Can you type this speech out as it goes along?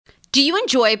Do you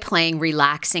enjoy playing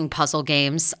relaxing puzzle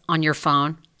games on your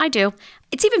phone? I do.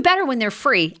 It's even better when they're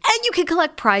free, and you can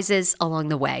collect prizes along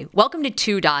the way. Welcome to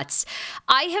Two Dots.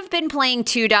 I have been playing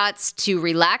Two Dots to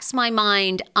relax my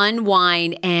mind,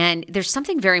 unwind, and there's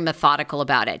something very methodical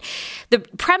about it. The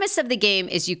premise of the game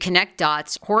is you connect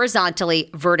dots horizontally,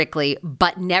 vertically,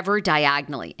 but never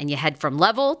diagonally, and you head from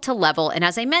level to level. And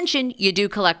as I mentioned, you do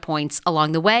collect points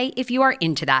along the way if you are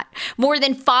into that. More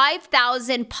than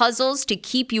 5,000 puzzles to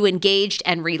keep you engaged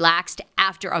and relaxed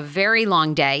after a very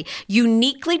long day.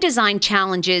 Uniquely designed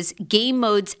challenges, game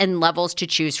modes, and levels to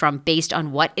choose from based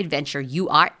on what adventure you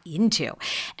are into.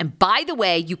 And by the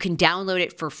way, you can download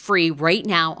it for free right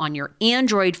now on your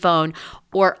Android phone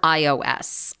or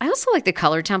iOS. I also like the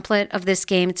color template of this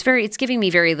game. It's giving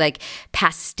me very like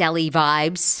pastel-y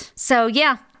vibes. So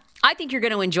yeah, I think you're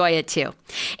going to enjoy it too.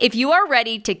 If you are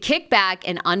ready to kick back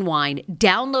and unwind,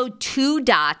 download Two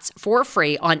Dots for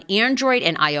free on Android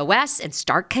and iOS and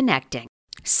start connecting.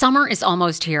 Summer is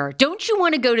almost here. Don't you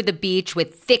want to go to the beach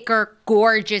with thicker,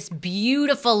 gorgeous,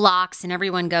 beautiful locks and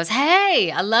everyone goes, "Hey,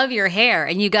 I love your hair."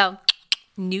 And you go,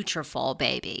 "Nutrafol,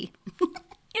 baby."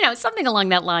 Something along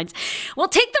that lines. Well,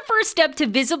 take the first step to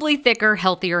visibly thicker,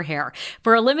 healthier hair.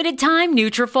 For a limited time,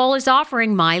 Nutrafol is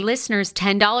offering my listeners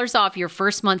 $10 off your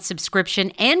first month subscription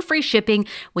and free shipping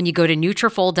when you go to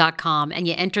Nutrafol.com and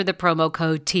you enter the promo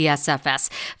code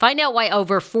TSFS. Find out why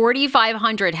over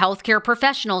 4,500 healthcare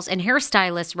professionals and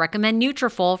hairstylists recommend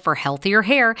Nutrafol for healthier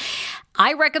hair.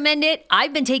 I recommend it.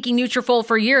 I've been taking Nutrafol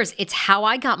for years. It's how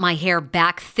I got my hair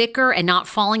back thicker and not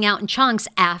falling out in chunks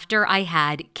after I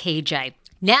had KJ.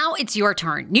 Now it's your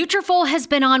turn. Nutrafol has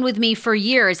been on with me for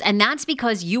years, and that's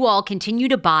because you all continue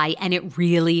to buy, and it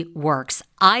really works.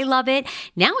 I love it.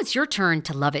 Now it's your turn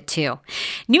to love it too.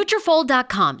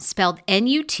 Nutrafol.com, spelled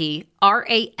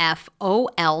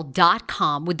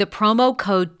Nutrafol.com with the promo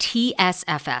code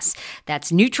TSFS.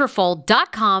 That's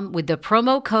Nutrafol.com with the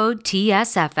promo code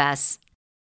TSFS.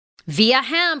 Via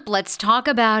Hemp, let's talk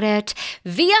about it.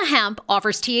 Via Hemp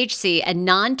offers THC and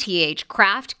non-TH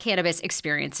craft cannabis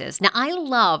experiences. Now, I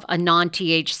love a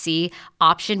non-THC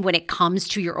option when it comes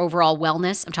to your overall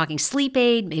wellness. I'm talking sleep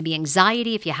aid, maybe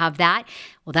anxiety if you have that.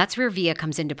 Well, that's where Via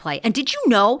comes into play. And did you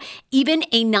know even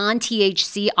a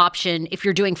non-THC option, if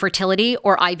you're doing fertility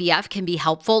or IVF, can be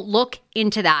helpful? Look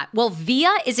into that. Well, Via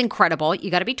is incredible.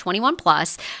 You got to be 21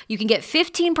 plus. You can get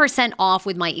 15% off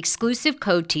with my exclusive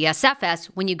code TSFS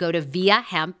when you go to Via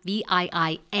Hemp,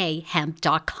 VIIA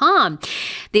hemp.com.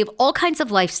 They have all kinds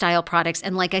of lifestyle products.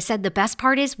 And like I said, the best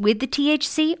part is with the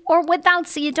THC or without,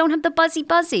 so you don't have the buzzy.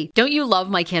 Don't you love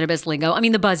my cannabis lingo? I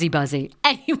mean, the buzzy.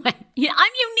 Anyway, I'm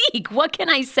unique. What can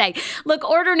I say? Look,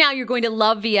 order now. You're going to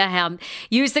love Via Hemp.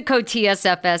 Use the code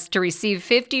TSFS to receive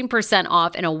 15%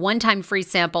 off and a one-time free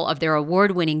sample of their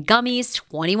award-winning gummies,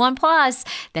 21 plus.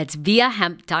 That's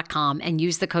viahemp.com and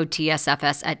use the code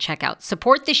TSFS at checkout.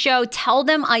 Support the show. Tell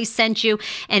them I sent you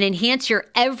and enhance your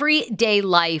everyday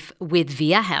life with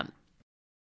Via Hemp.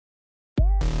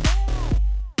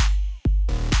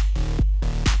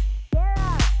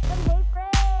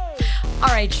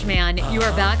 All right, Schman, you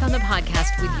are back on the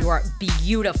podcast with your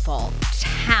beautiful,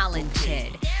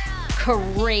 talented,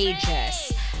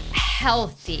 courageous,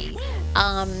 healthy,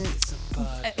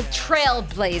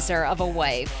 trailblazer of a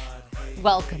wife.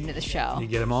 Welcome to the show. You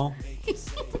get them all?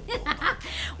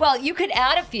 Well, you could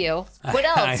add a few. What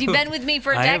else? You've been with me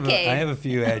for a decade. I have a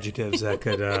few adjectives that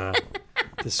could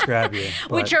describe you.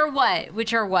 Which are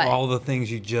what? All the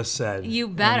things you just said. You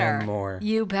better. And then more.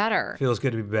 You better. Feels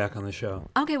good to be back on the show.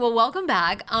 Okay, well, welcome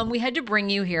back. We had to bring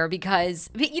you here because,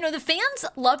 the fans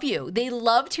love you. They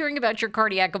loved hearing about your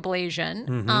cardiac ablation,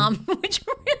 which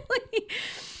really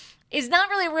is not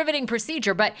really a riveting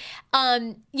procedure. But,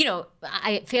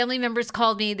 family members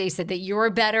called me. They said that you're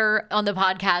better on the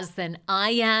podcast than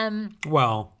I am.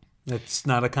 Well, it's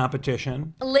not a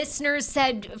competition. Listeners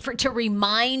said to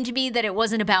remind me that it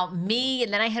wasn't about me.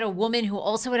 And then I had a woman who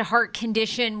also had a heart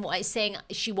condition saying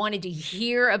she wanted to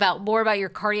hear more about your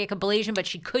cardiac ablation, but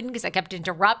she couldn't because I kept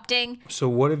interrupting. So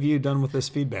what have you done with this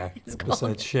feedback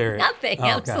besides share it? Nothing.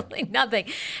 Absolutely nothing.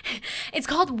 It's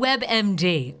called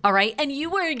WebMD, all right? And you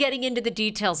were getting into the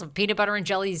details of peanut butter and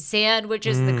jelly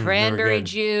sandwiches, the cranberry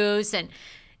juice, and...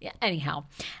 Yeah, anyhow,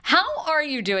 how are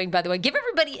you doing, by the way? Give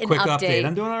everybody an quick update.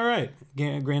 I'm doing all right.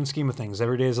 Grand scheme of things.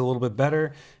 Every day is a little bit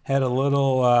better. Had a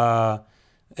little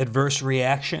adverse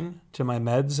reaction to my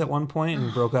meds at one point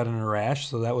and broke out in a rash,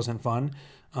 so that wasn't fun.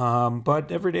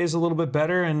 But every day is a little bit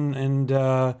better, and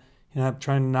I'm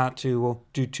trying not to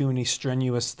do too many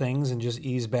strenuous things and just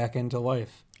ease back into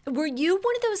life. Were you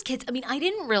one of those kids? I mean, I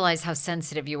didn't realize how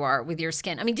sensitive you are with your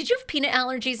skin. I mean, did you have peanut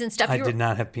allergies and stuff? I did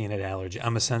not have peanut allergy.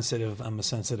 I'm a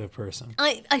sensitive person.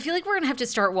 I feel like we're going to have to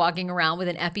start walking around with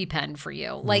an EpiPen for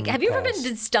you. Like, have you ever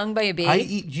been stung by a bee? I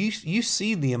eat, you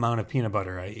see the amount of peanut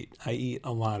butter I eat. I eat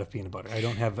a lot of peanut butter. I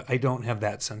don't have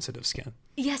that sensitive skin.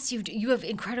 Yes, you do. You have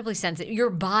incredibly sensitive. Your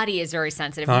body is very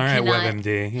sensitive. All right,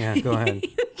 WebMD. Yeah, go ahead. You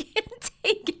can't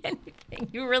take anything.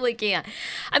 You really can't.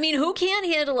 I mean, who can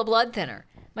handle a blood thinner?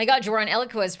 My God, you were on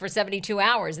Eliquis for 72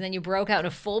 hours, and then you broke out in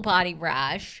a full body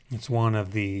rash. It's one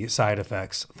of the side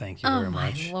effects. Thank you very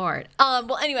much. Oh, my Lord.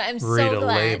 Well, anyway, I'm so glad. Read a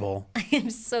label. I'm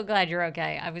so glad you're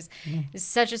okay. It was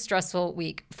such a stressful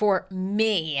week for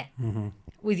me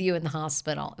with you in the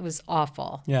hospital. It was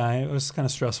awful. Yeah, it was kind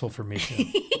of stressful for me, too.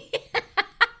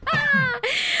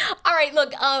 All right,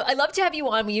 look, I love to have you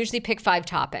on. We usually pick 5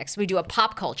 topics. We do a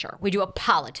pop culture. We do a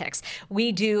politics.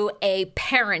 We do a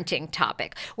parenting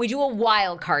topic. We do a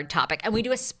wild card topic. And we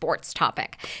do a sports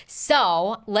topic.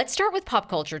 So let's start with pop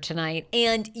culture tonight.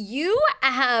 And you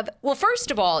have, well, first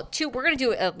of all, we're going to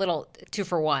do a little 2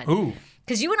 for 1. Ooh.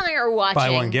 Because you and I are watching. Buy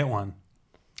one, get one.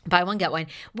 Buy one, get one.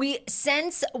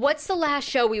 What's the last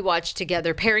show we watched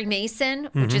together? Perry Mason,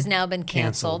 which has now been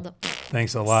canceled.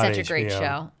 Thanks a lot, Such a HBO. great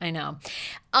show. I know.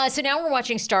 So now we're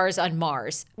watching Stars on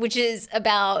Mars, which is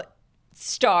about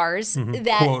stars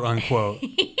that... Quote, unquote.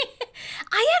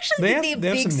 I actually think they have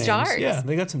big some stars. Names. Yeah,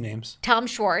 they got some names. Tom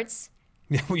Schwartz.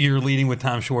 You're leading with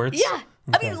Tom Schwartz? Yeah.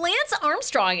 Okay. I mean, Lance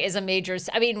Armstrong is a major...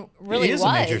 I mean, really he is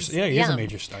was. He is a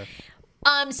major star.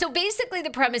 So basically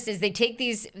the premise is they take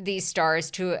these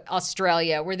stars to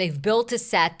Australia where they've built a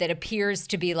set that appears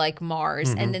to be like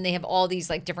Mars. And then they have all these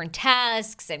like different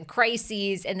tasks and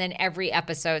crises. And then every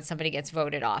episode somebody gets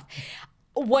voted off.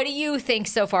 What do you think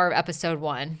so far of episode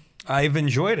 1? I've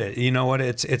enjoyed it. You know what?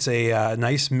 It's a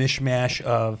nice mishmash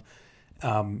of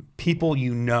people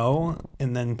you know,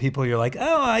 and then people you're like,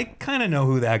 oh, I kind of know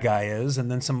who that guy is.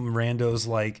 And then some randos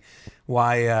like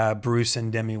why Bruce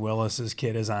and Demi Willis's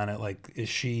kid is on it. Like, is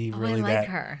she really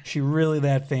her. She really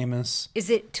that famous? Is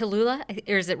it Tallulah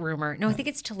or is it Rumor? No, I think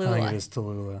it's Tallulah. I think it is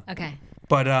Tallulah. Okay.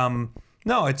 But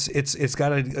no, it's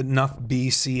got enough B,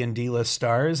 C, and D list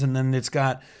stars, and then it's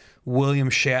got William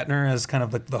Shatner as kind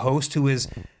of the host, who is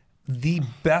the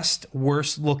best,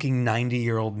 worst looking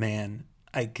 90-year-old man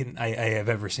I have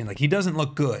ever seen. Like, he doesn't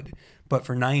look good, but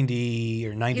for 90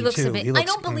 or 92, he looks amazing. I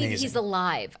don't believe he's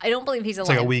alive. I don't believe he's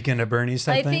alive. It's like a Weekend at Bernie's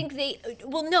type thing? I think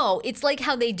no, it's like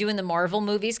how they do in the Marvel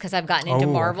movies, because I've gotten into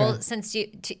Marvel thanks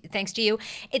to you.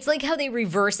 It's like how they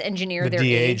reverse engineer their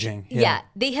de-aging. age. Yeah,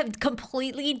 they have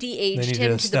completely de-aged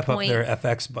him to the point. They need to step up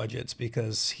their FX budgets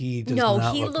because he does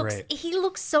not look great. He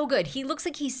looks so good. He looks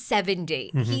like he's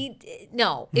 70.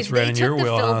 It's right in your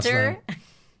wheelhouse, filter...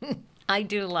 I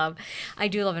do love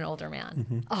an older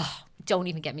man. Oh, don't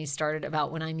even get me started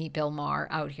about when I meet Bill Maher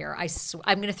out here.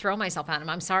 I'm going to throw myself at him.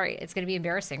 I'm sorry. It's going to be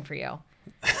embarrassing for you.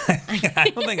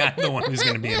 I don't think I'm the one who's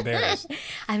going to be embarrassed.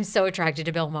 I'm so attracted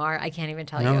to Bill Maher. I can't even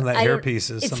tell you. That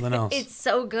hairpiece is something else. It's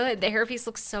so good. The hairpiece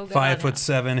looks so good.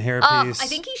 5'7" hairpiece. I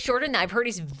think he's shorter than that. I've heard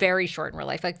he's very short in real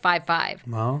life, like 5'5".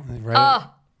 Well, right.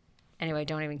 Anyway,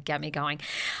 don't even get me going.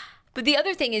 But the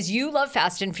other thing is, you love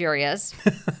Fast and Furious.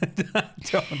 I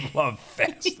don't love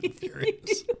Fast and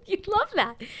Furious. You love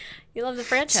that. You love the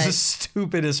franchise. It's the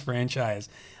stupidest franchise.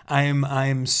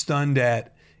 I'm stunned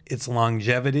at its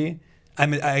longevity.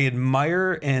 I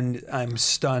admire and I'm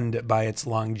stunned by its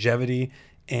longevity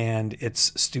and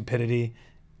its stupidity,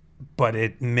 but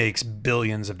it makes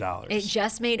billions of dollars. It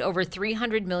just made over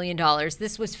 $300 million.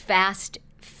 This was Fast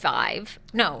 5.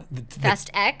 No, Fast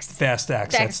X. Fast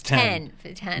X. That's 10.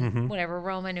 10. Whatever.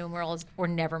 Roman numerals were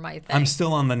never my thing. I'm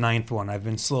still on the 9th one. I've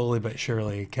been slowly but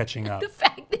surely catching up. The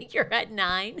fact that you're at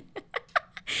 9.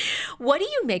 What do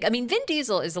you make? I mean, Vin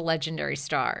Diesel is a legendary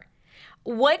star.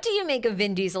 What do you make of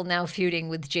Vin Diesel now feuding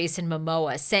with Jason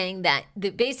Momoa, saying that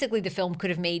basically the film could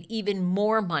have made even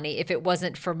more money if it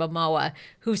wasn't for Momoa,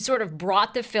 who sort of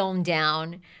brought the film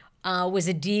down, was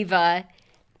a diva,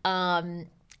 and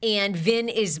Vin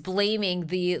is blaming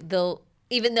the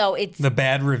even though it's the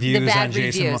bad reviews on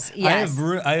Jason Momoa. Yes.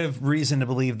 I have reason to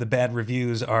believe the bad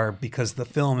reviews are because the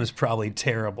film is probably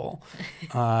terrible.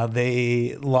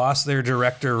 They lost their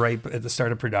director right at the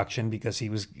start of production because he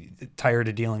was tired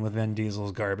of dealing with Vin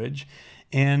Diesel's garbage.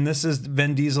 And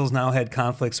Vin Diesel's now had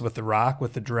conflicts with The Rock,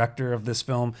 with the director of this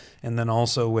film, and then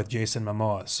also with Jason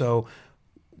Momoa. So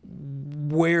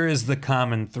where is the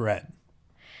common thread?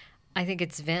 I think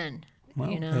it's Vin.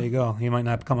 Well, there you go. He might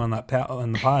not come on the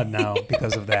pod now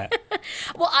because of that.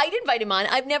 Well, I'd invite him on.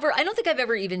 I don't think I've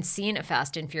ever even seen a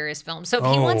Fast and Furious film. So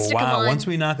if he wants to come on.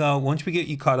 Once we get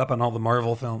you caught up on all the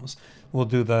Marvel films, we'll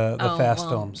do the Fast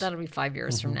films. That'll be 5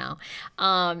 years from now.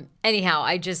 Anyhow,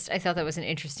 I thought that was an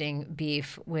interesting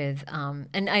beef with,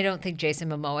 and I don't think Jason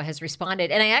Momoa has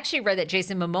responded. And I actually read that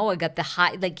Jason Momoa got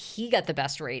he got the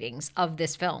best ratings of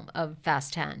this film, of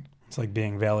Fast 10. It's like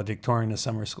being valedictorian of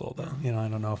summer school, though. I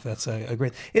don't know if that's a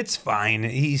great. It's fine.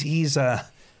 He's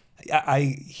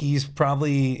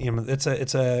probably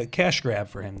it's a cash grab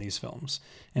for him, these films.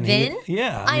 And Vin?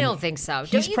 I don't think so.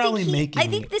 He's probably making. I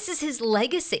think this is his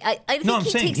legacy. I'm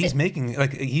saying he's making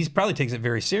he probably takes it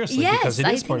very seriously because it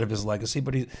is part of his legacy.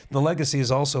 But the legacy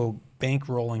is also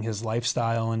bankrolling his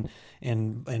lifestyle and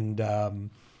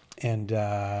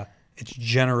it's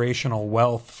generational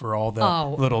wealth for all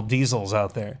the little diesels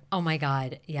out there. Oh my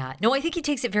God, yeah. No, I think he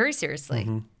takes it very seriously.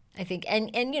 Mm-hmm. I think,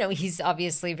 and he's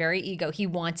obviously very ego. He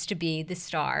wants to be the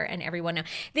star, and everyone knows.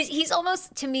 He's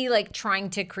almost, to me, like trying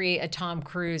to create a Tom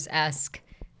Cruise-esque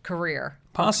career.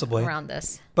 Possibly. Around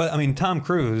this. But, Tom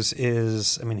Cruise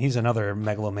he's another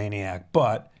megalomaniac,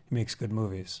 but he makes good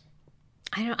movies.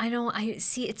 I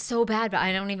see it's so bad, but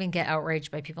I don't even get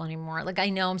outraged by people anymore. Like, I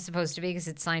know I'm supposed to be because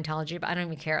it's Scientology, but I don't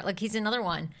even care. Like, he's another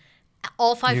one.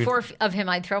 All four of him,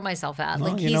 I'd throw myself at.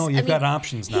 Well, you've got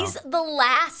options now. He's the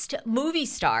last movie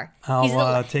star.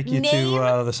 I'll take you to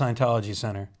the Scientology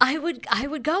Center. I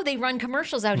would go. They run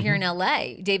commercials out here in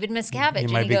L.A. David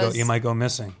Miscavige. You might go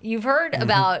missing. You've heard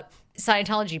about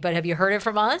Scientology, but have you heard it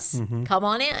from us? Mm-hmm. Come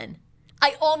on in.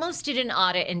 I almost did an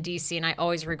audit in D.C., and I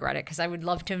always regret it because I would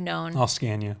love to have known. I'll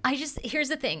scan you. Here's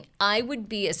the thing. I would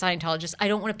be a Scientologist. I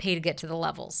don't want to pay to get to the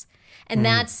levels. And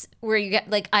that's where you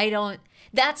get,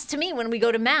 that's, to me, when we go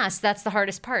to Mass, that's the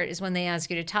hardest part, is when they ask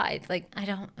you to tithe. I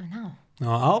don't know. No,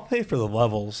 I'll pay for the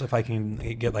levels if I can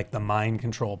get, the mind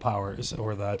control powers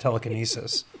or the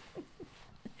telekinesis.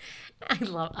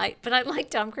 But I like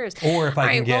Tom Cruise. Or if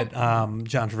I can get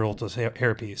John Travolta's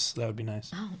hairpiece, that would be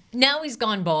nice. Oh, now he's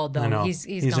gone bald, though. I know. He's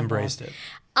embraced bald. it.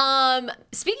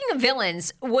 Speaking of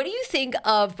villains, what do you think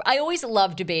of? I always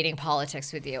love debating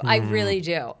politics with you. I really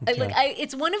do. Okay.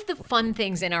 It's one of the fun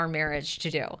things in our marriage to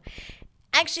do.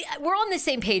 Actually, we're on the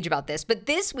same page about this. But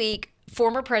this week,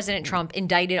 former President Trump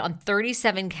indicted on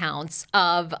 37 counts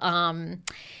of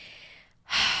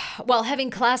having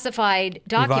classified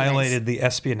documents. He violated the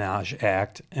Espionage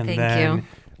Act, and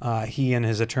he and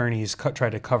his attorneys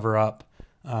tried to cover up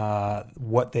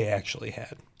what they actually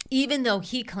had. Even though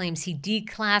he claims he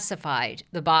declassified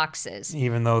the boxes.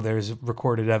 Even though there's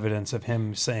recorded evidence of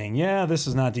him saying, this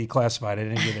is not declassified. I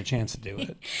didn't get a chance to do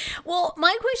it. Well,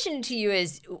 my question to you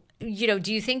is,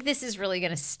 do you think this is really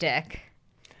going to stick?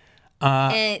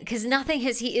 Because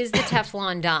he is the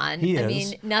Teflon Don. He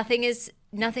is.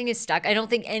 Nothing is stuck. I don't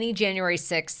think any January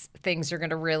 6th things are going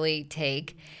to really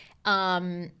take.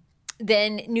 Then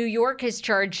New York has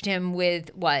charged him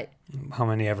with what? How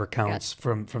many ever counts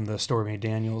from the Stormy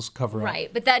Daniels cover-up. Right,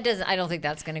 but I don't think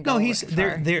that's going to go.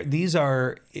 No, these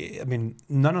are,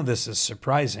 none of this is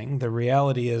surprising. The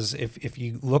reality is, if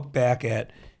you look back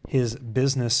at his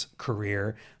business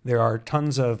career, there are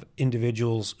tons of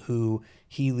individuals who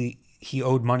he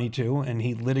owed money to, and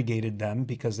he litigated them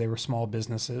because they were small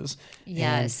businesses.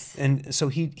 Yes. And so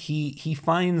he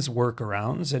finds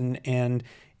workarounds, and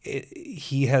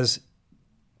he has,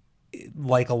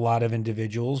 like a lot of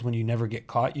individuals, when you never get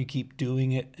caught, you keep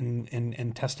doing it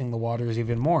and testing the waters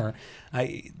even more.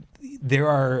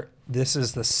 This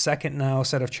is the second now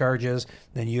set of charges.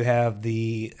 Then you have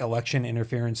the election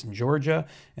interference in Georgia,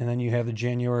 and then you have the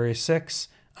January 6th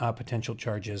potential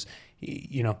charges.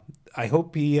 I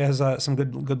hope he has some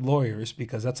good lawyers,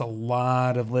 because that's a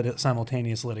lot of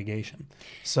simultaneous litigation.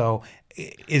 So,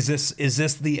 is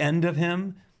this the end of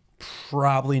him?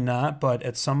 Probably not, but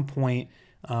at some point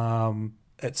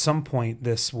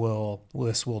this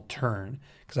will turn,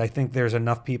 because I think there's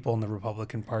enough people in the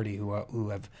Republican Party who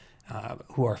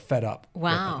are fed up.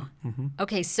 Wow. Mm-hmm.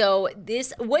 Okay, so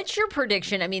what's your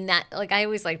prediction? I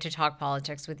always like to talk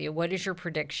politics with you. What is your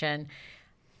prediction?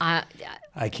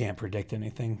 I can't predict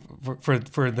anything for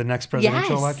the next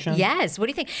presidential election. Yes. What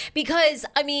do you think? Because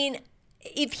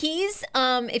if he's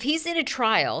in a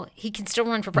trial, he can still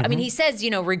run for. He says,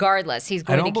 regardless, he's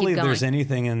going to keep going. I don't believe there's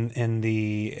anything in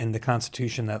the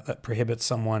Constitution that prohibits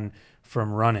someone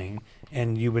from running.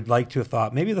 And you would like to have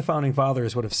thought maybe the founding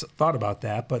fathers would have thought about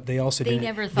that, but they also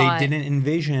never thought. They didn't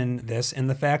envision this, and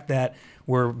the fact that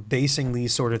we're basing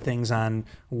these sort of things on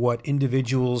what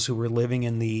individuals who were living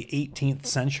in the 18th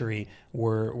century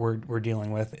were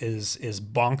dealing with is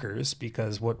bonkers,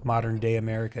 because what modern day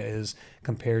America is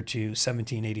compared to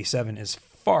 1787 is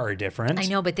far different. I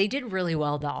know, but they did really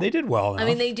well, though. They did well enough. I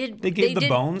mean, they did. They gave the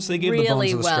bones. They gave really the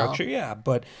bones of the well. structure. Yeah,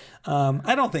 but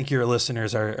I don't think your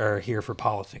listeners are here for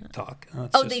politics talk.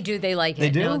 They do. They like it. They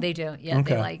do? No, they do. Yeah,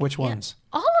 okay. they like. Which ones?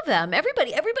 All of them.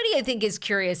 Everybody. I think is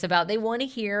curious about. They want to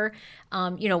hear,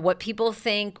 what people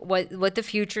think, what the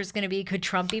future is going to be. Could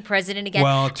Trump be president again?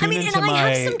 Well, tune into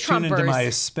my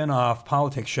spin-off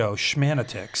politics show,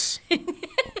 Schmanatics.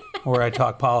 Where I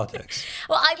talk politics.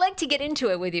 Well, I'd like to get into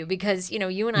it with you because,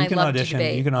 you and I love to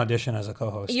debate. You can audition as a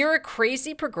co-host. You're a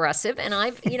crazy progressive, and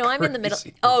I'm in the middle.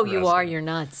 Oh, you are. You're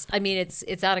nuts. I mean,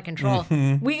 it's out of control.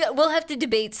 Mm-hmm. We'll have to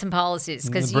debate some policies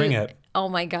because bring it. Oh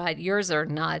my God, yours are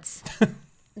nuts.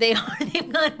 They are.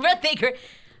 They've gone.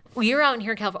 Well, you're out in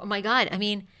here in California. Oh my God. I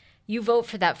mean, you vote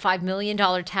for that $5 million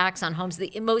tax on homes.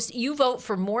 You vote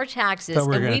for more taxes. I thought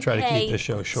we were going to try to keep the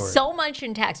show short. So much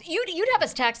in tax. You'd have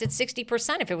us taxed at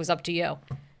 60% if it was up to you.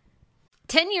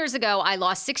 10 years ago, I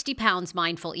lost 60 pounds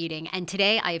mindful eating, and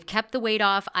today I have kept the weight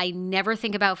off. I never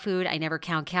think about food. I never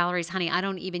count calories. Honey, I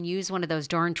don't even use one of those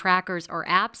darn trackers or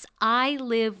apps. I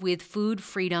live with food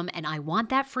freedom, and I want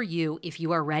that for you if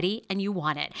you are ready and you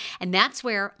want it. And that's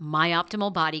where My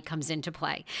Optimal Body comes into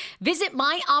play. Visit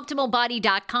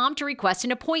myoptimalbody.com to request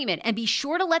an appointment, and be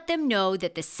sure to let them know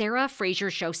that the Sarah Fraser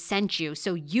Show sent you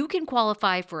so you can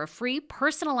qualify for a free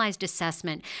personalized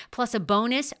assessment plus a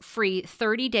bonus free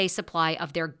 30-day supply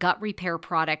of their gut repair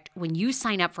product when you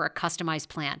sign up for a customized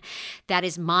plan. That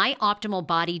is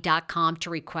myoptimalbody.com to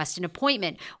request an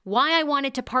appointment. Why I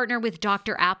wanted to partner with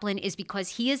Dr. Applin is because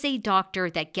he is a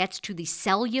doctor that gets to the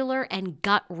cellular and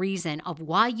gut reason of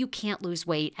why you can't lose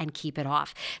weight and keep it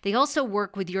off. They also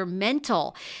work with your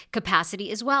mental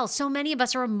capacity as well. So many of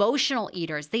us are emotional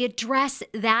eaters. They address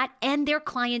that, and their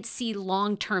clients see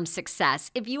long-term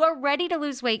success. If you are ready to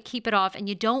lose weight, keep it off, and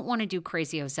you don't want to do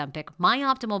crazy Ozempic,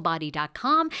 myoptimalbody.com,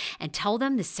 and tell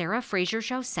them the Sarah Fraser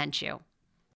Show sent you.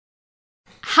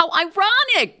 How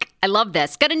ironic! I love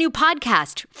this. Got a new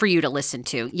podcast for you to listen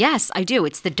to. Yes, I do.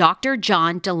 It's the Dr.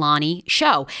 John Delaney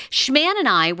Show. Schman and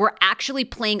I were actually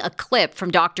playing a clip from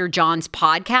Dr. John's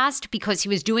podcast because he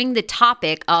was doing the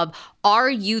topic of are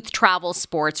youth travel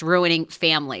sports ruining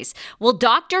families? Well,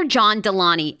 Dr. John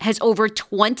Delaney has over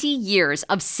 20 years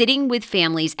of sitting with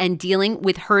families and dealing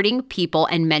with hurting people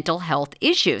and mental health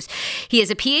issues. He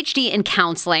has a PhD in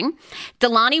counseling.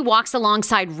 Delaney walks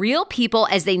alongside real people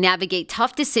as they navigate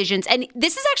tough decisions. And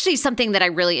this is actually something that I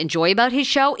really enjoy about his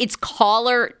show. It's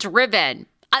caller driven.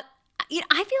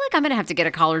 I feel like I'm going to have to get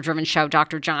a caller-driven show,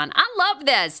 Dr. John. I love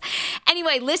this.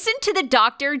 Anyway, listen to the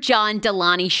Dr. John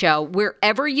Delaney Show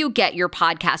wherever you get your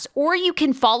podcasts, or you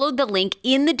can follow the link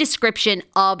in the description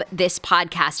of this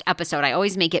podcast episode. I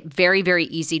always make it very, very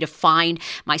easy to find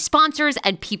my sponsors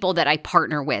and people that I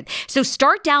partner with. So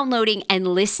start downloading and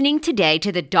listening today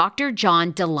to the Dr.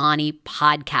 John Delaney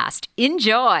podcast.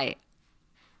 Enjoy.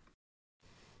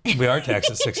 We are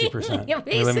taxed at 60%. Yeah,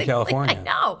 we live in California. I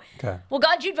know. Okay. Well,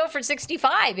 God, you'd vote for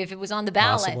 65 if it was on the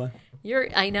ballot.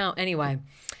 Possibly. I know. Anyway,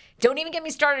 don't even get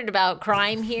me started about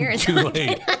crime here. Too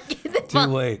late. Too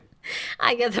late.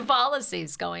 I get the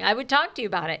policies going. I would talk to you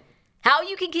about it. How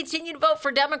you can continue to vote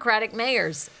for Democratic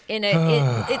mayors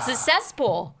it's a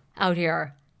cesspool out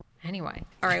here. Anyway,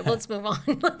 all right. Well, let's move on.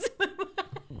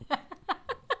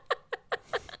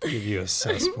 Give you a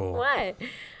cesspool. What?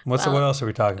 What else are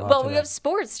we talking about Well, today? we have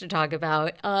sports to talk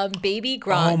about. Baby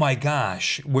Gronk. Oh, my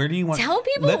gosh. Where do you want... Tell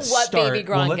people Baby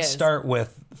Gronk is. Let's start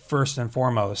with, first and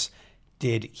foremost,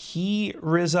 did he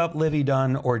rizz up Livy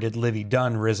Dunn, or did Livy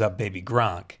Dunn rizz up Baby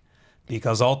Gronk?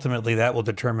 Because ultimately that will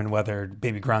determine whether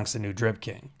Baby Gronk's the new drip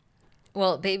king.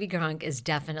 Well, Baby Gronk is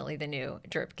definitely the new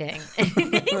drip king.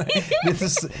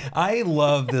 I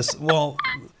love this. Well...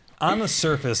 On the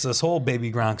surface, this whole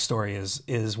Baby Gronk story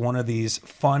is one of these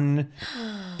fun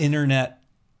internet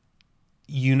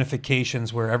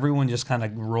unifications where everyone just kind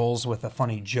of rolls with a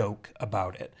funny joke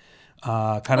about it.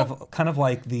 Kind of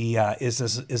like the is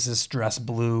this dress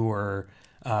blue or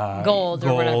gold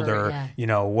or whatever, or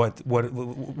yeah.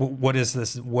 What is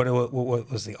this? What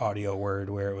was the audio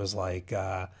word where it was like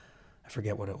I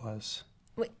forget what it was.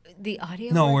 The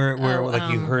audio? No, where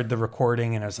you heard the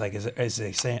recording and it was like,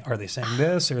 are they saying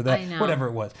this or that? Whatever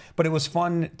it was. But it was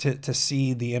fun to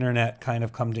see the internet kind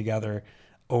of come together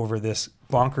over this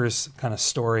bonkers kind of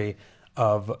story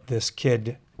of this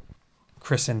kid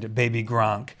christened Baby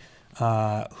Gronk,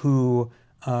 who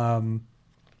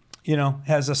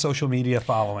has a social media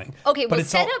following. Okay, well,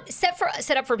 set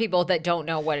up for people that don't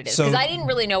know what it is, because I didn't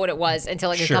really know what it was until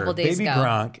like a couple days Baby ago.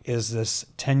 Gronk is this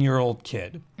 10-year-old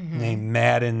kid named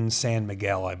Madden San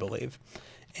Miguel, I believe,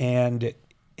 and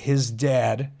his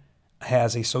dad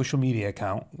has a social media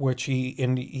account, which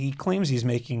he claims he's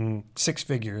making six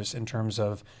figures in terms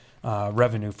of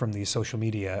revenue from these social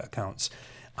media accounts.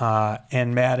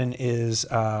 And Madden is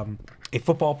a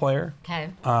football player,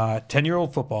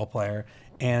 10-year-old football player.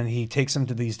 And he takes them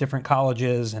to these different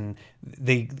colleges, and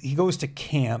he goes to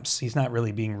camps. He's not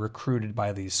really being recruited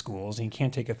by these schools. He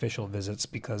can't take official visits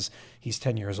because he's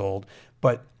 10 years old.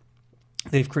 But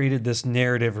they've created this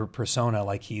narrative or persona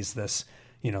like he's this,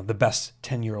 the best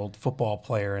 10-year-old football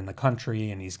player in the country,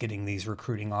 and he's getting these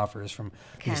recruiting offers from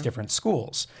these different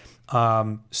schools.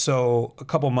 So a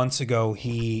couple months ago,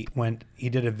 he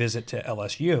did a visit to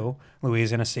LSU,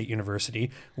 Louisiana State University,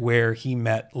 where he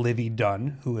met Livy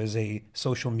Dunn, who is a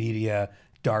social media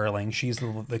darling. She's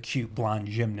the cute blonde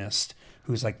gymnast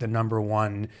who's like the number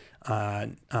one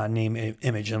name,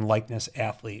 image, and likeness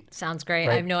athlete. Sounds great.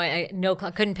 Right?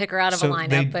 I couldn't pick her out of a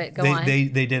lineup, but go on. They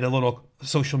did a little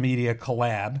social media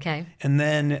collab. Okay. And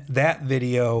then that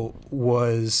video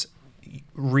was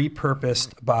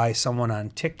repurposed by someone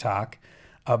on TikTok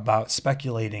about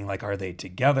speculating, like, are they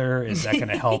together? Is that going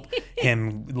to help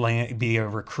him be a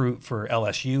recruit for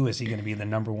LSU? Is he going to be the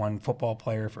number one football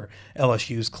player for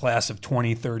LSU's class of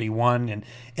 2031? And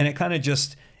it kind of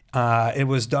just, it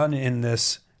was done in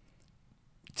this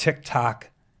TikTok.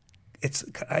 It's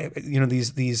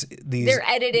these they're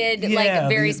edited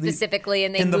very specifically,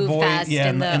 and they move fast. Yeah,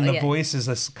 and the voice is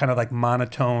this kind of like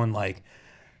monotone, like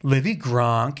Livy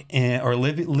Gronk or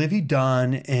Livy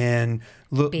Dunn and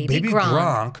Baby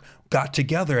Gronk got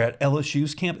together at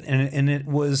LSU's camp, and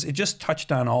it just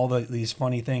touched on all these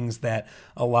funny things that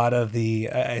a lot of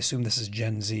I assume this is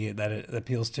Gen Z that it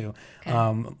appeals to.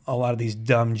 Okay. A lot of these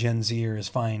dumb Gen Zers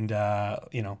find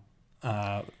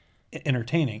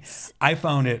entertaining. I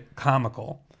found it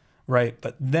comical, right?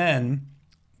 But then,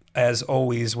 as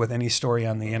always with any story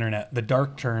on the internet, the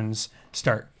dark turns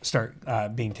start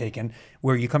being taken,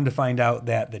 where you come to find out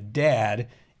that the dad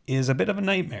is a bit of a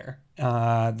nightmare.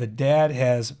 The dad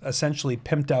has essentially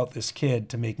pimped out this kid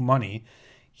to make money.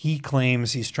 He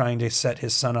claims he's trying to set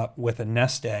his son up with a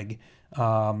nest egg,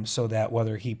 so that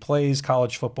whether he plays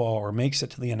college football or makes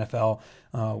it to the NFL,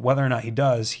 whether or not he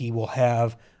does, he will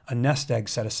have a nest egg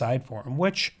set aside for him,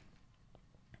 which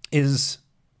is,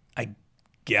 I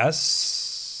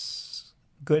guess,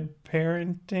 good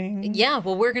parenting. Yeah,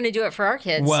 well, we're going to do it for our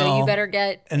kids, so you better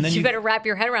better wrap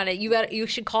your head around it. You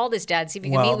should call this dad, see if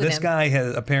you can meet with him. Well, this guy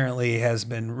has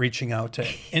been reaching out to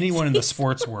anyone in the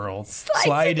sports world.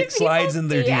 Slides in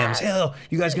their DMs. Hey,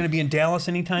 you guys going to be in Dallas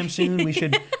anytime soon? We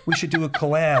should do a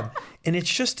collab. And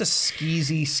it's just a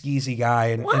skeezy guy.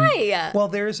 And, why? Well,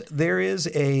 there is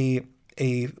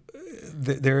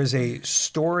a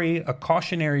story, a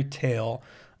cautionary tale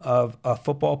of a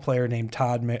football player named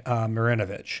Todd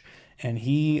Marinovich, and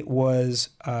he was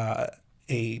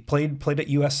played at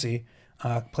USC,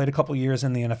 played a couple years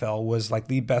in the NFL, was like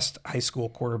the best high school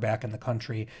quarterback in the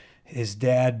country. His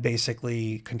dad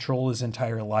basically controlled his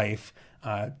entire life,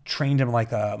 trained him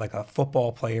like a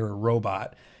football player, a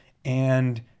robot,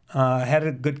 and had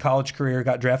a good college career,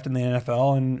 got drafted in the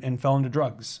NFL, and fell into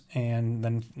drugs, and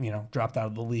then dropped out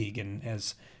of the league, and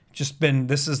has just been,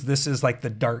 this is like the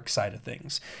dark side of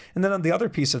things. And then the other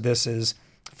piece of this is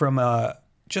from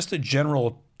just a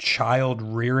general child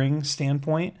rearing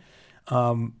standpoint.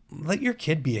 Let your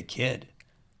kid be a kid.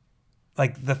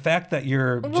 Like the fact that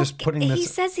you're just putting this.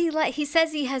 He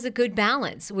says he has a good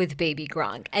balance with Baby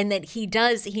Gronk, and that he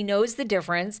knows the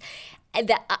difference. And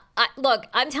that, look,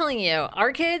 I'm telling you,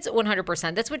 our kids,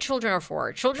 100%. That's what children are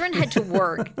for. Children had to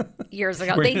work years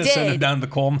ago. They did. Send them down the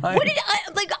coal mine.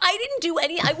 I didn't do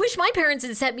any. I wish my parents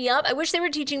had set me up. I wish they were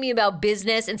teaching me about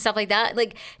business and stuff like that.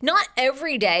 Like, not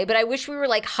every day, but I wish we were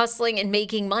like hustling and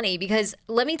making money, because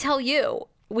let me tell you,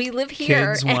 we live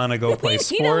here. Kids want to go play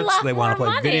sports. They want to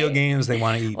play video games. They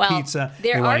want to eat pizza.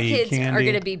 Our kids are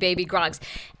going to be Baby Gronks.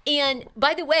 And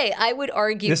by the way, I would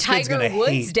argue this Tiger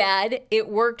Woods' dad, it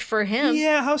worked for him.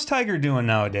 Yeah, how's Tiger doing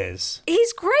nowadays?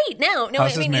 He's great now. No,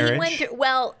 how's his marriage? He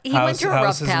went through a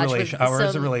rough patch. How are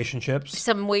his relationships?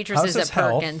 Some waitresses at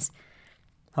Perkins.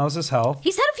 How's his health?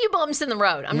 He's had a few bumps in the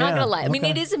road. I'm not going to lie. I mean,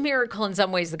 it is a miracle in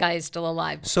some ways the guy is still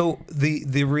alive. So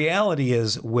the reality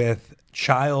is with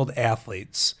child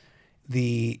athletes,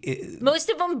 most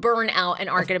of them burn out and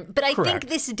aren't going to. But I think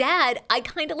this dad, I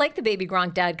kind of like the Baby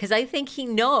Gronk dad, because I think he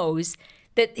knows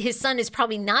that his son is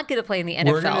probably not going to play in the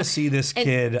NFL. We're going to see this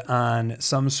kid on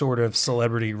some sort of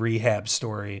celebrity rehab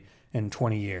story in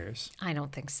 20 years. I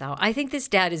don't think so. I think this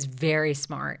dad is very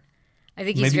smart. I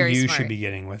think he's very smart. Maybe you should be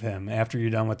getting with him after you're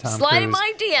done with Tom Slide Cruise. in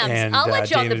my DMs. And, I'll let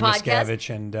you on the David podcast.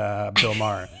 Miscavige and Bill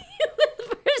Maher.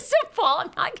 First of all,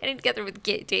 I'm not getting together with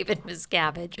David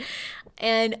Miscavige.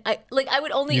 And I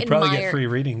would only You'd probably get free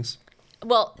readings.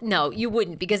 Well, no, you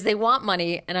wouldn't, because they want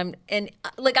money, and I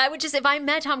would just, if I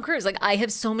met Tom Cruise, I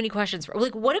have so many questions for,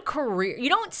 what a career. You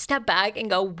don't step back and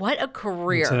go, what a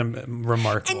career. It's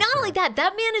remarkable. And not only that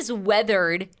man is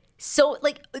weathered. So,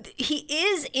 he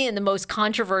is in the most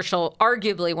controversial,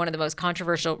 arguably one of the most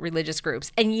controversial religious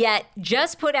groups, and yet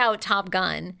just put out Top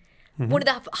Gun, one of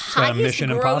the highest Mission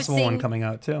grossing, Impossible one coming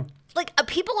out too.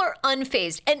 People are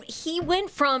unfazed. And he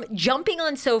went from jumping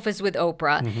on sofas with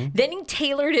Oprah, then he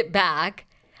tailored it back.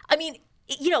 I mean,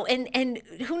 and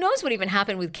who knows what even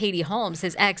happened with Katie Holmes,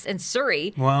 his ex, and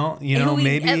Suri. Well, who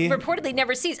maybe. He reportedly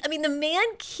never sees. I mean, the man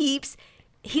keeps.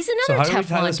 He's another So how do we Teflon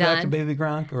tie this Don. back to Baby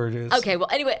Gronk? Or just... Okay, well,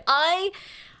 anyway,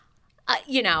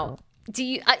 do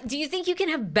you think you can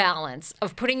have balance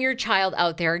of putting your child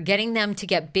out there, getting them to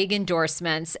get big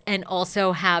endorsements, and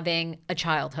also having a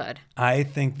childhood? I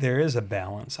think there is a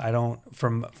balance. I don't,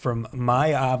 from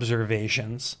my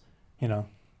observations,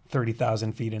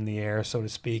 30,000 feet in the air, so to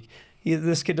speak,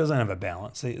 this kid doesn't have a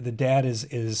balance. The dad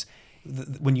is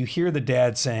when you hear the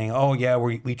dad saying, "Oh yeah,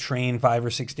 we train 5 or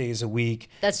 6 days a week.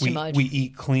 That's too much. We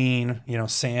eat clean,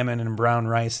 salmon and brown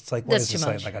rice." It's like, what That's is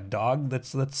this, like a dog?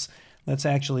 Let's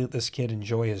actually let this kid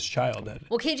enjoy his childhood.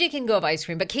 Well, KJ can go have ice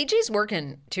cream, but KJ's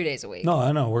working 2 days a week. No,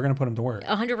 I know. We're going to put him to work.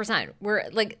 100%. We're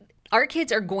our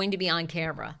kids are going to be on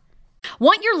camera.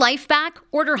 Want your life back?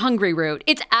 Order Hungry Root.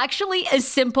 It's actually as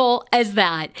simple as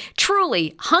that.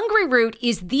 Truly, Hungry Root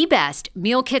is the best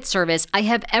meal kit service I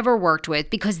have ever worked with,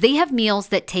 because they have meals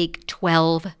that take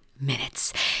 12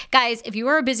 minutes. Guys, if you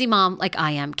are a busy mom like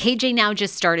I am, KJ now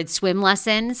just started swim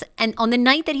lessons. And on the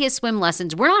night that he has swim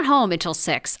lessons, we're not home until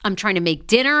 6. I'm trying to make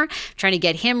dinner, trying to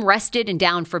get him rested and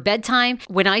down for bedtime.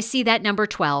 When I see that number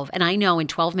 12, and I know in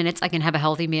 12 minutes I can have a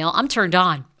healthy meal, I'm turned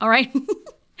on. All right.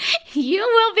 You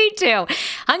will be too.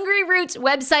 Hungry Root's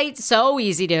website, so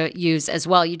easy to use as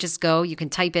well. You just go, you can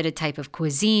type in a type of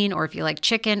cuisine, or if you like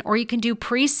chicken, or you can do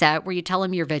preset where you tell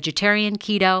them you're vegetarian,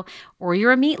 keto, or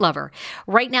you're a meat lover.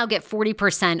 Right now, get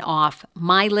 40% off.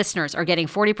 My listeners are getting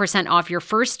 40% off your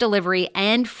first delivery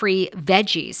and free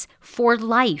veggies for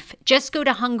life. Just go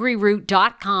to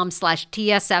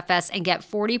hungryroot.com/TSFS and get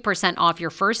 40% off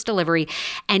your first delivery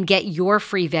and get your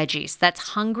free veggies.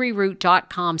 That's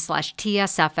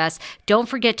hungryroot.com/TSFS. Don't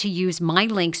forget to use my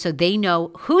link so they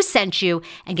know who sent you,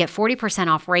 and get 40%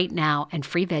 off right now and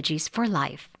free veggies for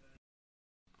life.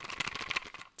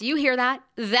 Do you hear that?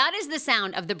 That is the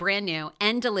sound of the brand new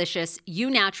and delicious Eu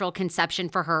Natural Conception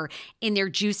for Her in their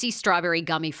juicy strawberry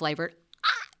gummy flavored.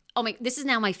 Oh my, this is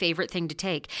now my favorite thing to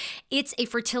take. It's a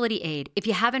fertility aid. If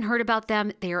you haven't heard about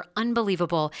them, they are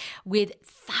unbelievable, with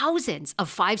thousands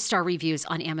of 5-star reviews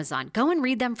on Amazon. Go and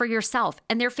read them for yourself.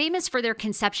 And they're famous for their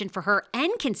Conception for Her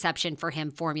and Conception for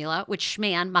Him formula, which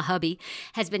Schman, my hubby,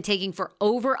 has been taking for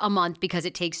over a month because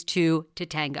it takes 2 to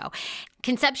tango.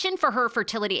 Conception for Her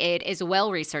fertility aid is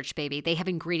well-researched, baby. They have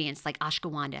ingredients like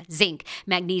ashwagandha, zinc,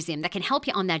 magnesium that can help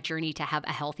you on that journey to have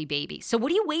a healthy baby. So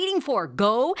what are you waiting for?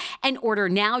 Go and order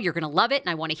now. You're going to love it, and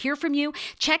I want to hear from you.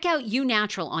 Check out Eu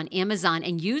Natural on Amazon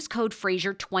and use code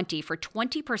Fraser20 for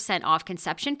 20% off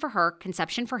Conception for Her,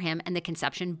 Conception for Him, and the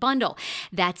Conception Bundle.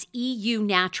 That's EU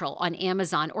Natural on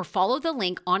Amazon, or follow the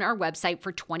link on our website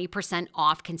for 20%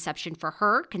 off Conception for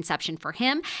Her, Conception for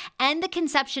Him, and the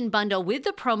Conception Bundle with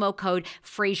the promo code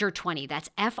Fraser20. That's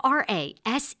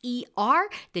FRASER,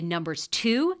 the numbers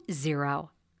 20.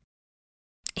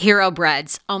 Hero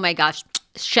breads. Oh my gosh.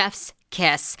 Chef's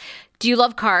kiss. Do you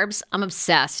love carbs? I'm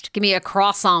obsessed. Give me a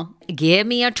croissant. Give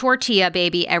me a tortilla,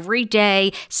 baby, every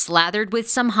day, slathered with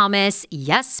some hummus.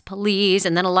 Yes, please.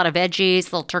 And then a lot of veggies, a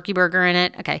little turkey burger in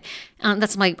it. Okay.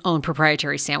 That's my own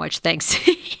proprietary sandwich. Thanks.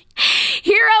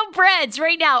 Hero breads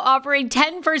right now offering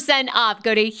 10% off.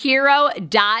 Go to hero.co.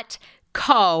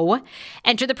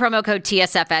 Enter the promo code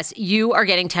TSFS. You are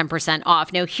getting 10%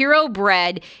 off. Now, Hero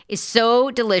bread is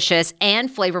so delicious and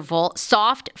flavorful,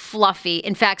 soft, fluffy.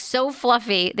 In fact, so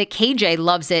fluffy that KJ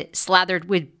loves it slathered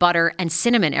with butter and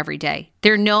cinnamon every day.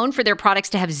 They're known for their products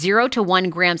to have 0 to 1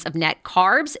 grams of net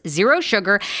carbs, 0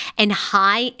 sugar, and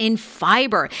high in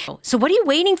fiber. So what are you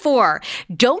waiting for?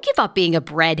 Don't give up being a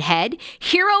breadhead.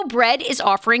 Hero Bread is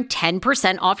offering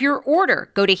 10% off your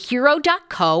order. Go to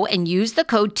hero.co and use the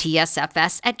code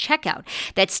TSFS at checkout.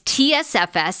 That's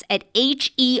TSFS at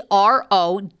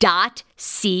HERO.CO.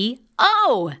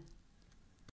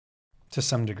 To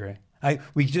some degree.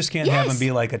 We just can't have him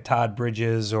be like a Todd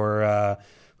Bridges or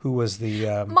who was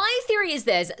the... My theory is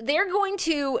this. Our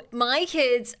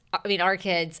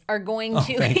kids are going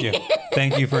to... Thank you.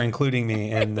 Thank you for including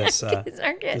me in this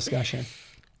discussion.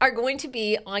 Are going to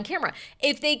be on camera.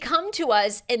 If they come to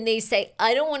us and they say,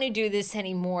 I don't want to do this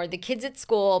anymore, the kids at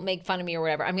school make fun of me or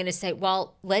whatever, I'm going to say,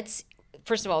 well,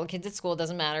 first of all, the kids at school, it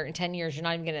doesn't matter. In 10 years, you're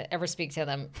not even going to ever speak to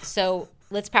them. So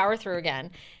let's power through again.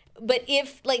 But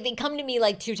if they come to me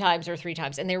 2 times or 3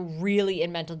 times and they're really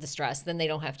in mental distress, then they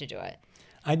don't have to do it.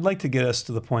 I'd like to get us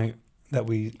to the point that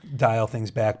we dial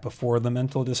things back before the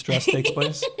mental distress takes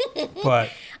place. But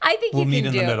I think we'll meet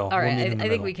in the middle. All right, I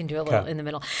think we can do a little in the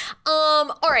middle.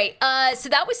 All right, so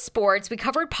that was sports. We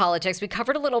covered politics. We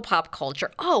covered a little pop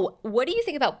culture. Oh, what do you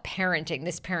think about parenting,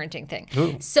 this parenting thing?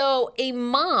 Ooh. So a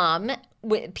mom,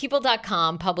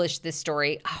 people.com published this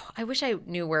story. Oh, I wish I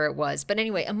knew where it was. But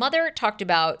anyway, a mother talked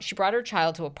about she brought her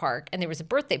child to a park and there was a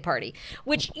birthday party,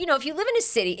 which, if you live in a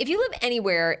city, if you live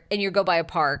anywhere and you go by a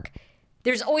park,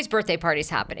 there's always birthday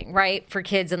parties happening, right? For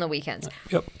kids on the weekends.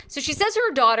 Yep. So she says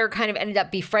her daughter kind of ended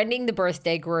up befriending the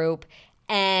birthday group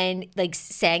and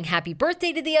saying happy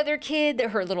birthday to the other kid that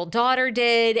her little daughter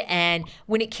did. And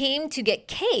when it came to get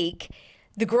cake,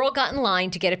 the girl got in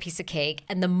line to get a piece of cake.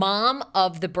 And the mom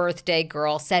of the birthday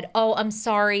girl said, oh, I'm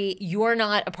sorry, you're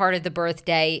not a part of the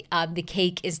birthday. The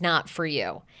cake is not for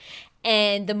you.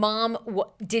 And the mom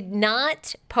did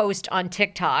not post on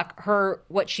TikTok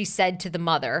what she said to the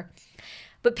mother.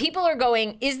 But people are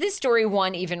going, is this story,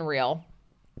 1, even real?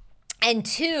 And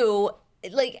 2,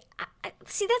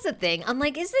 see, that's the thing. I'm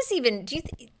like, is this even,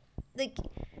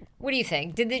 what do you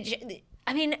think?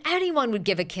 Anyone would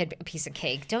give a kid a piece of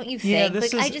cake, don't you think?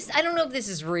 Yeah, I don't know if this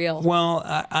is real. Well,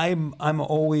 I'm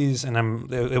always,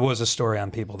 and it was a story on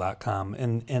people.com,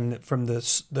 and from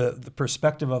the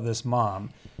perspective of this mom,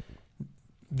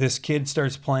 this kid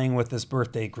starts playing with this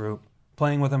birthday group,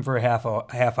 playing with them for a half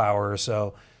hour or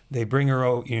so. They bring her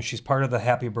out, she's part of the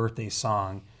happy birthday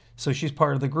song. So she's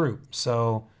part of the group.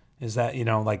 So is that,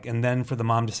 and then for the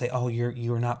mom to say, oh,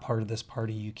 you're not part of this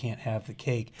party, you can't have the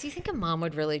cake. Do you think a mom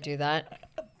would really do that?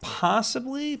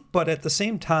 Possibly, but at the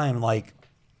same time,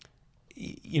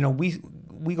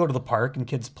 we go to the park and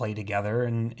kids play together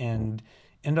and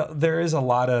there is a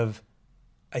lot of,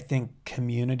 I think,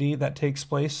 community that takes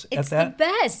place at that. It's the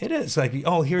best. It is.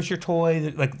 Oh, here's your toy.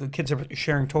 The kids are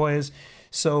sharing toys.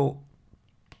 So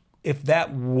if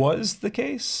that was the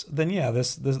case, then yeah,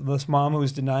 this mom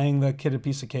who's denying the kid a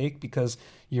piece of cake because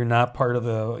you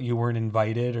weren't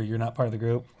invited or you're not part of the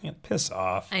group, piss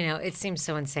off. I know, it seems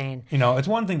so insane. It's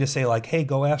one thing to say hey,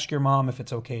 go ask your mom if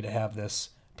it's okay to have this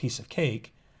piece of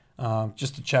cake,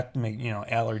 just to check to make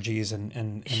allergies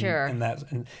and sure.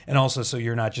 and also so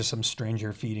you're not just some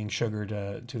stranger feeding sugar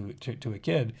to a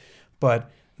kid, but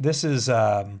this is.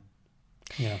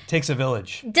 Takes a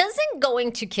village. Doesn't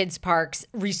going to kids' parks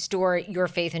restore your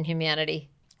faith in humanity?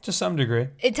 To some degree.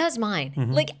 It does mine.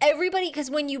 Mm-hmm. Everybody,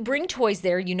 because when you bring toys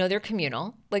there, they're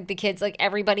communal. The kids,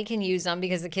 everybody can use them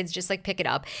because the kids just pick it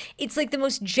up. It's the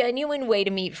most genuine way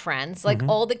to meet friends. Mm-hmm.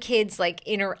 All the kids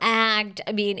interact.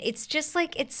 I mean, it's just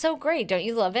it's so great. Don't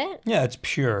you love it? Yeah, it's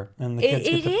pure. And the kids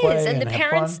get to is. play And the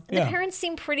parents, the parents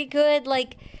seem pretty good.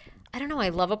 I don't know. I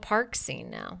love a park scene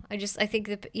now. I think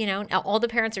that, all the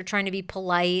parents are trying to be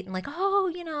polite and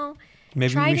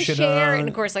maybe try we to should share. And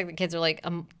of course, the kids are a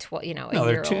no,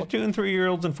 they're 2 and 3 year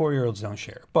olds and 4 year olds don't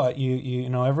share. But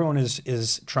everyone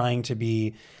is trying to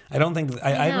be. I don't think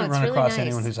I haven't run across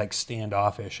anyone who's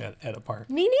standoffish at a park.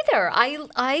 Me neither.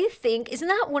 I think, isn't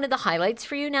that one of the highlights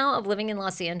for you now of living in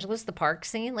Los Angeles, the park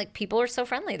scene? People are so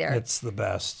friendly there. It's the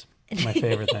best. My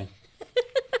favorite thing.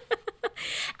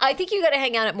 I think you got to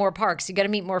hang out at more parks. You got to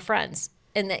meet more friends,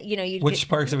 and that Which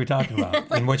parks are we talking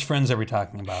about? And which friends are we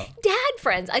talking about? Dad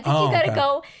friends. I think you got to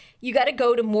go. You got to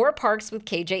go to more parks with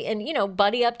KJ, and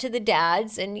buddy up to the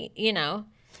dads, and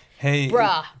Hey,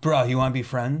 bruh, you want to be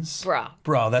friends?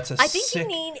 Bruh, that's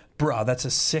that's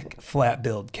a sick flat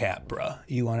build cat, bruh.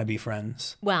 You want to be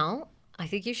friends? Well, I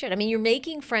think you should. I mean, you're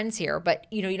making friends here, but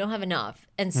you don't have enough,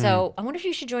 and so I wonder if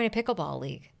you should join a pickleball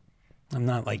league. I'm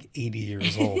not 80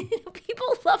 years old.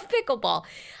 People love pickleball.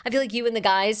 I feel like you and the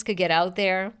guys could get out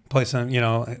there. Play some, I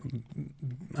don't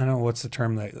know what's the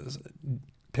term that is,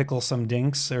 pickle some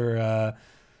dinks or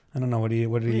I don't know. What do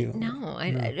you? No,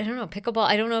 I don't know. Pickleball.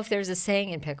 I don't know if there's a saying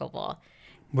in pickleball.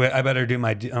 But I better do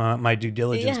my due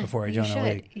diligence before I join a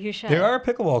league. You should. There are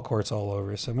pickleball courts all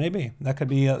over, so maybe that could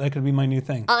be my new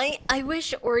thing. I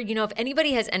wish, or if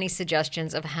anybody has any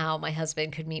suggestions of how my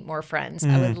husband could meet more friends,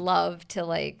 I would love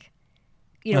to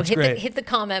hit the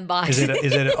comment box. Is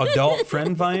it adult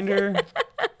friend finder?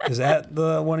 Is that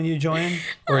the one you join?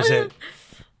 Or is it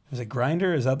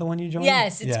Grindr? Is that the one you joined?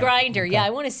 Yes, it's Grindr. Okay. Yeah, I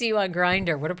want to see you on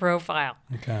Grindr. What a profile.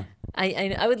 Okay.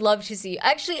 I would love to see you.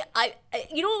 Actually,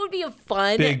 you know what would be a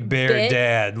fun Big Bear bit?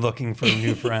 Dad looking for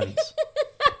new friends.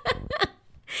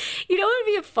 You know what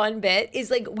would be a fun bit is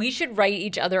like we should write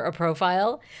each other a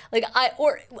profile. Like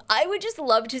I would just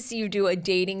love to see you do a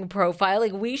dating profile.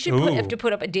 Like we should have to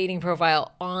put up a dating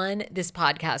profile on this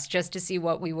podcast just to see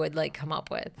what we would like come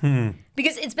up with.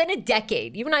 Because it's been a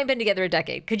decade. You and I have been together a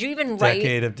decade. Could you even write?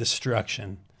 Decade of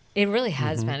destruction. It really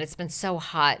has been. It's been so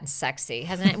hot and sexy,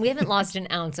 hasn't it? We haven't lost an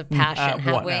ounce of passion,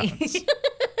 have we?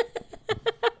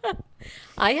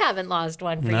 I haven't lost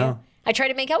one for you. I try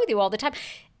to make out with you all the time.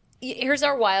 Here's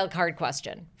our wild card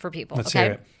question for people. Let's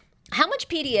hear it. How much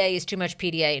PDA is too much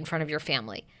PDA in front of your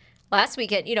family? Last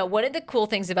weekend, one of the cool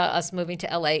things about us moving to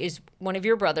LA is one of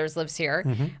your brothers lives here.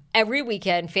 Every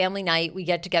weekend, family night, we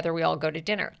get together, we all go to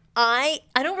dinner. I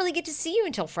don't really get to see you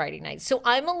until Friday night. So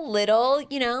I'm a little,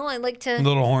 I like to... A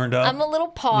little horned up. I'm a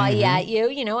little pawy at you.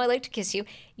 I like to kiss you.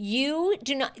 You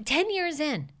do not... 10 years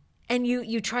in. And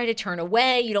you try to turn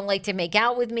away. You don't like to make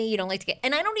out with me. You don't like to get...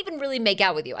 And I don't even really make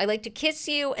out with you. I like to kiss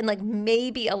you and like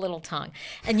maybe a little tongue.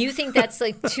 And you think that's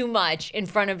like too much in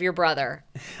front of your brother.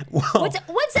 Well,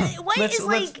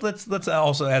 let's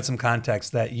also add some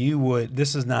context that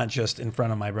this is not just in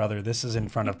front of my brother. This is in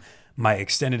front of my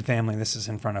extended family. This is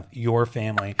in front of your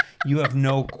family. You have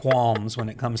no qualms when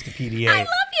it comes to PDA. I love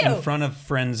you. In front of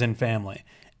friends and family.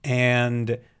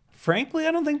 And... frankly,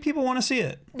 I don't think people want to see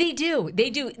it. They do.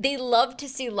 They love to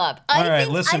see love. All right,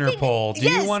 listener poll. Do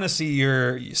you want to see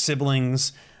your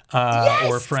siblings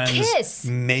or friends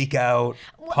make out,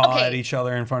 paw at each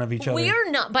other in front of each other? We are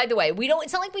not, by the way, we don't,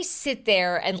 it's not like we sit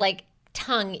there and like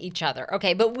tongue each other.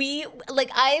 Okay, but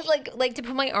I like to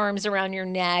put my arms around your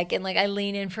neck and like I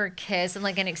lean in for a kiss and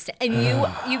like an extent, and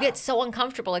you get so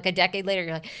uncomfortable like a decade later.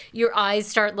 You're like, your eyes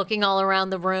start looking all around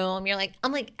the room.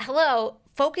 I'm like, hello,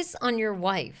 focus on your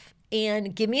wife.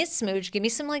 And give me a smooch. Give me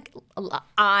some like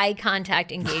eye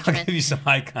contact engagement. I'll give you some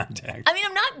eye contact. I mean,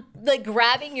 I'm not like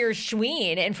grabbing your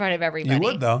schween in front of everybody. You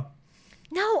would though.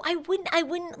 No, I wouldn't.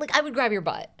 Like I would grab your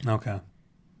butt. Okay.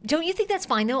 Don't you think that's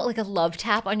fine though? Like a love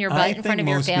tap on your butt in front of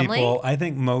your family? I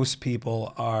think most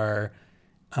people are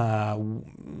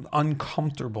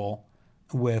uncomfortable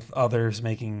with others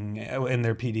making in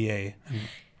their PDA.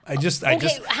 How much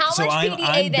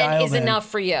PDA then is enough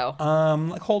for you?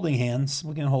 Like holding hands.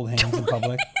 We can hold hands in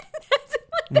public.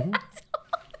 Oh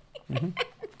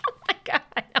my God,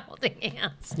 holding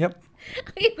hands. Yep.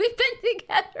 Okay, we've been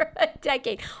together a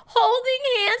decade. Holding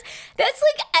hands, that's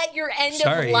like at your end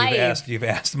of life. You've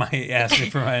asked me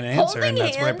for an answer, and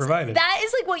that's what I provided. That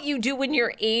is like what you do when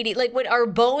you're 80, like what our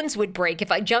bones would break if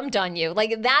I jumped on you.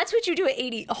 Like that's what you do at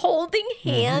 80. Holding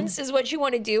hands is what you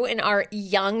want to do in our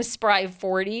young, spry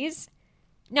 40s.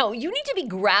 No, you need to be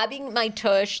grabbing my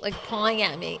tush, like pawing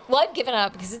at me. Well, I've given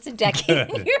up because it's a decade.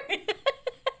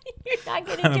 You're not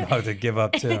going to do it. I'm about to give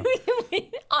up too.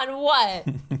 On what?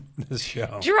 This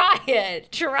show. Try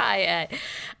it. All right.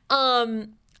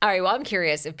 Well, I'm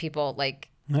curious if people like.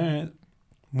 All right.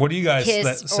 What do you guys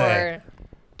say?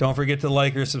 Don't forget to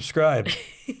like or subscribe. Is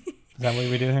that what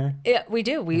we do here? Yeah, we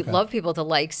do. We love people to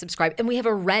like, subscribe. And we have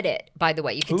a Reddit, by the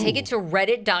way. You can take it to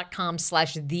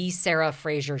reddit.com/The Sarah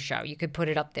Fraser Show. You could put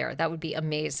it up there. That would be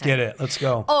amazing. Get it. Let's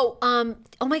go. Oh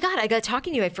my God. I got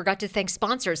talking to you. I forgot to thank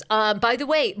sponsors. By the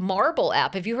way, Marble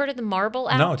app. Have you heard of the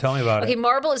Marble app? No, tell me about it. Okay,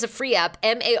 Marble is a free app.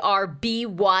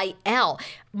 MARBYL.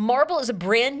 Marble is a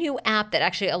brand new app that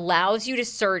actually allows you to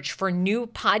search for new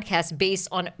podcasts based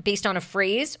on a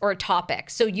phrase or a topic.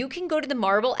 So you can go to the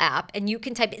Marble app and you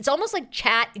can type. It's almost like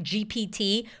Chat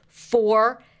GPT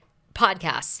for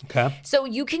podcasts. Okay. So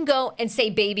you can go and say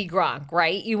Baby Gronk,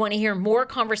 right? You want to hear more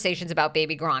conversations about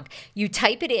Baby Gronk. You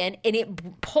type it in and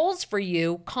it pulls for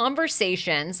you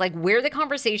conversations, like where the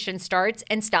conversation starts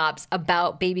and stops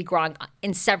about Baby Gronk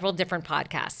in several different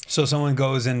podcasts. So someone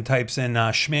goes and types in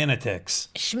Schmanatics.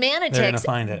 They're going to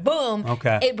find it. Boom.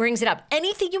 Okay. It brings it up.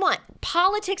 Anything you want.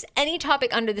 Politics, any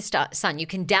topic under the sun. You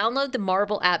can download the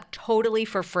Marble app totally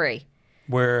for free.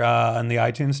 Where on the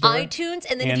iTunes store? iTunes,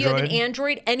 and then if you have an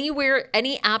Android, anywhere,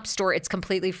 any app store, it's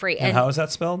completely free. And how is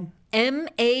that spelled?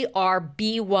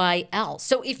 MARBYL.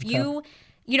 So if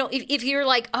if you're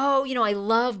like, I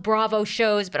love Bravo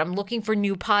shows, but I'm looking for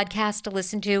new podcasts to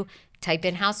listen to, type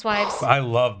in Housewives. I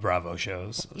love Bravo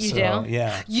shows. You do?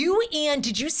 Yeah.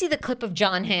 Did you see the clip of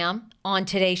John Hamm on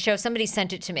today's show? Somebody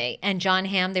sent it to me. And John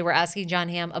Hamm, they were asking John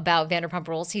Hamm about Vanderpump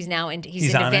Rules. He's into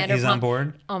Vanderpump. He's on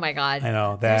board? Oh my God. I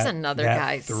know. There's another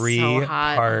guy so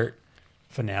hot. 3-part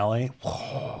finale.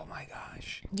 Oh my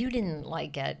gosh. You didn't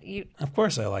like it. Of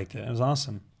course I liked it. It was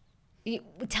awesome.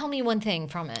 Tell me one thing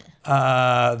from it.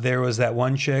 There was that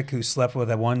one chick who slept with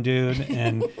that one dude,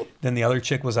 and then the other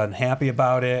chick was unhappy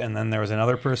about it, and then there was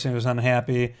another person who was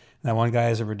unhappy. And that one guy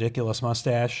has a ridiculous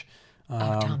mustache.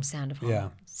 Tom Sandoval. Yeah.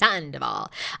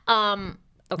 Sandoval.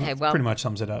 Okay, well. Pretty much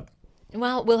sums it up.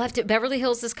 Well, we'll have to. Beverly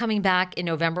Hills is coming back in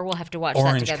November. We'll have to watch that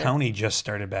Orange together. County just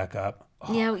started back up.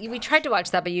 Oh. Yeah, we tried to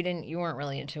watch that, but you weren't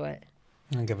really into it.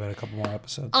 I'll give it a couple more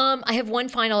episodes. I have one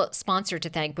final sponsor to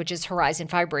thank, which is Horizon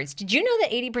Fibroids. Did you know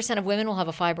that 80% of women will have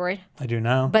a fibroid? I do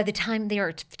now. By the time they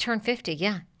are turn 50,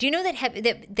 yeah. Do you know that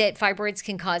that fibroids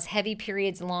can cause heavy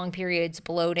periods, long periods,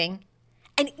 bloating?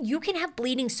 And you can have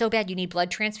bleeding so bad you need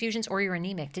blood transfusions or you're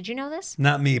anemic. Did you know this?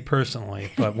 Not me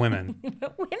personally, but women.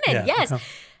 Women, yes.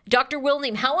 Dr. Will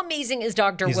Neem. How amazing is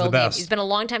Dr. He's Will the Neem? best. He's been a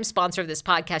longtime sponsor of this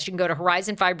podcast. You can go to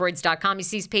horizonfibroids.com. He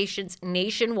sees patients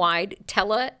nationwide.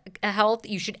 Telehealth.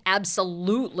 You should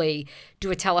absolutely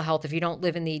do a telehealth if you don't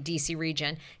live in the D.C.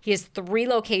 region. He has 3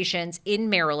 locations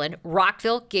in Maryland: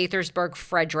 Rockville, Gaithersburg,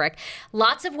 Frederick.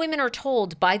 Lots of women are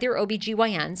told by their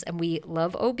OBGYNs, and we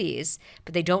love OBs,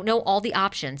 but they don't know all the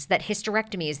options, that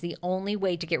hysterectomy is the only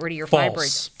way to get rid of your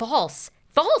fibroids.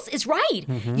 False is right.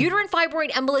 Uterine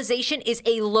fibroid embolization is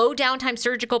a low downtime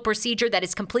surgical procedure that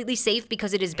is completely safe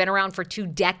because it has been around for 2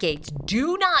 decades.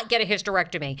 Do not get a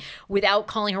hysterectomy without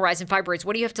calling Horizon Fibroids.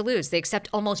 What do you have to lose? They accept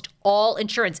almost all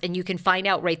insurance, and you can find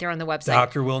out right there on the website.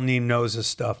 Dr. Will Neem knows his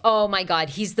stuff. Oh my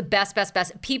God, he's the best.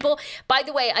 People, by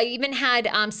the way, I even had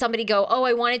somebody go,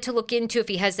 I wanted to look into if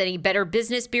he has any Better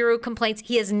Business Bureau complaints.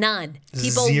 He has none.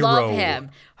 People 0. love him.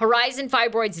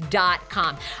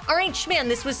 HorizonFibroids.com. All right, Schman,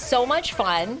 this was so much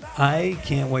fun. I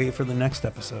can't wait for the next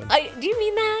episode. Do you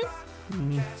mean that?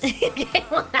 Okay,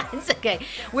 well, that's okay.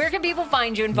 Where can people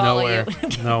find you and follow you?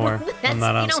 Nowhere. I'm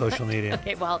not on social media.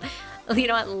 Okay, well, you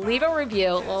know what? Leave a review,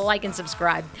 like, and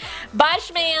subscribe. Bye,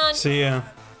 Schman. See ya.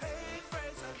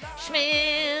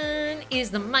 Schman is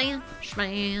the man.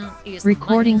 Schman is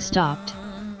Recording the man. stopped.